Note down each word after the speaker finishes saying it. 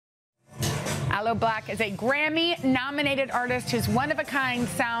Aloe Blacc is a Grammy-nominated artist whose one-of-a-kind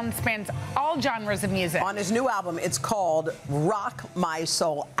sound spans all genres of music. On his new album, it's called Rock My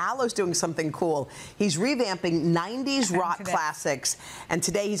Soul. Aloe's doing something cool. He's revamping 90s rock classics, and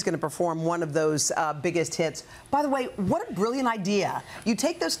today he's going to perform one of those biggest hits. By the way, what a brilliant idea. You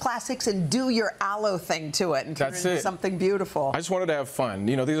take those classics and do your Aloe thing to it and turn it into something beautiful. I just wanted to have fun.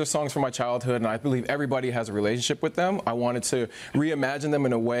 You know, these are songs from my childhood, and I believe everybody has a relationship with them. I wanted to reimagine them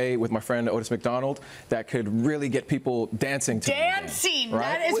in a way with my friend Otis McDonald that could really get people dancing to them. Right?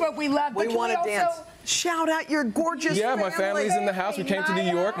 That is what we love. We want to dance. Shout out your gorgeous family. My family's in the house. We came to New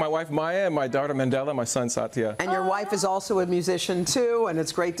York. My wife Maya and my daughter Mandela, my son Satya. And your wife is also a musician too, and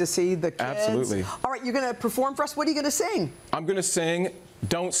it's great to see the kids. Absolutely. All right, you're going to perform for us. What are you going to sing? I'm going to sing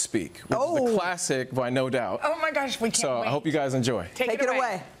Don't Speak, which is a classic by No Doubt. Oh my gosh, we can't wait. I hope you guys enjoy. Take it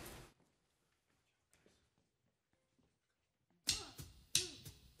away.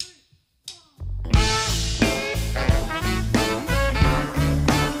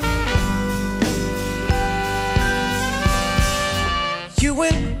 You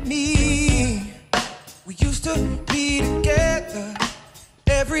and me, we used to be together,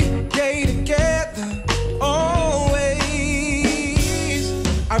 every day together, always.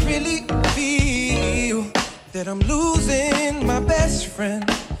 I really feel that I'm losing my best friend.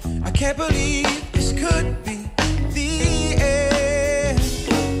 I can't believe this could be the end.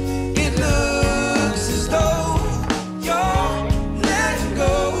 It looks as though you're letting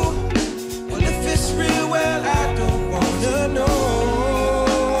go. Well, if it's real, well, I don't wanna know.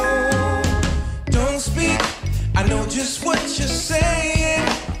 I know just what you're saying,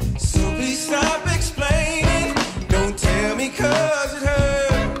 so please stop explaining. Don't tell me 'cause it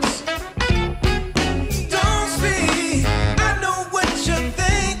hurts. Don't speak. I know what you're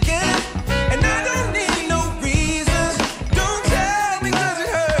thinking, and I don't need no reasons. Don't tell me 'cause it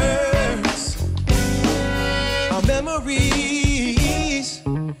hurts. Our memories,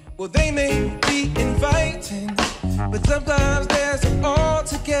 well, they may be inviting, but sometimes there's an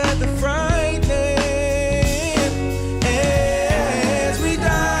altogether frightening.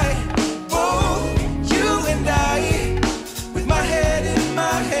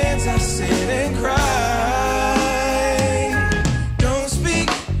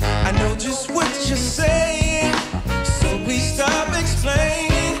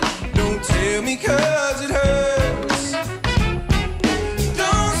 Because it hurts.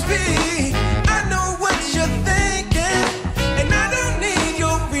 Don't speak. I know what you're thinking, and I don't need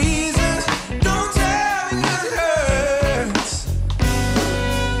your reasons. Don't tell me 'cause it hurts.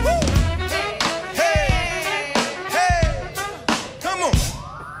 Woo. Hey, hey, come on.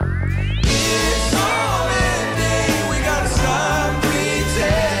 It's all ending. We gotta stop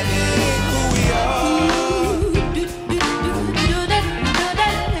pretending who we are.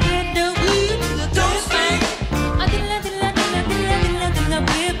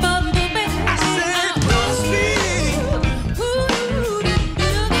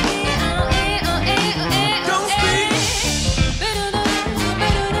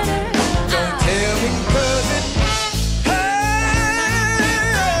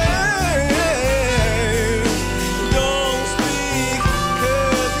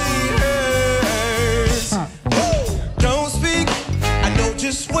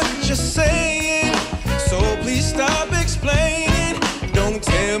 What you're saying, so please stop explaining. Don't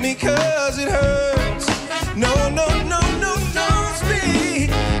tell me 'cause it hurts. No, no, no, no, don't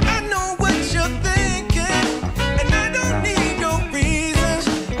speak. I know what you're thinking, and I don't need your reasons.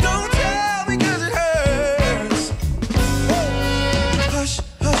 Don't tell me 'cause it hurts. Hush,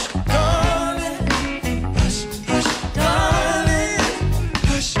 hush, darling. Hush, hush, darling.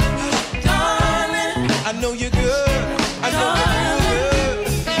 Hush, hush, darling. I know you're good. I know you're good.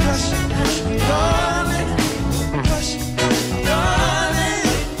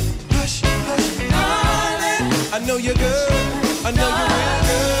 I know you're good. I know you're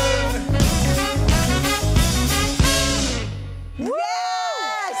real good.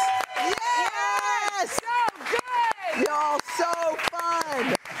 Yes! Yes! So good! Y'all, so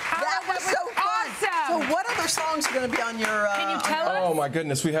fun. That was so fun. So what other songs are going to be on your... Can you tell us? Oh my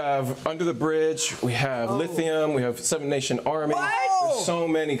goodness, we have Under the Bridge, we have Lithium, we have Seven Nation Army. There's so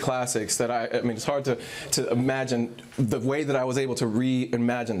many classics that I mean, it's hard to imagine the way that I was able to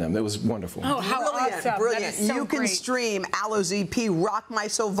reimagine them. It was wonderful. Oh, how awesome. Brilliant. That is so you can stream Aloe's EP, Rock My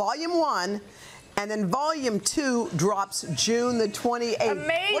Soul, Volume 1, and then Volume 2 drops June the 28th.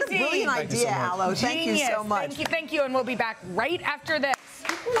 Amazing. What a brilliant idea, Aloe. Thank you so much. Thank you, and we'll be back right after this.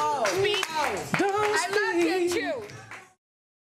 Oh, I love you too.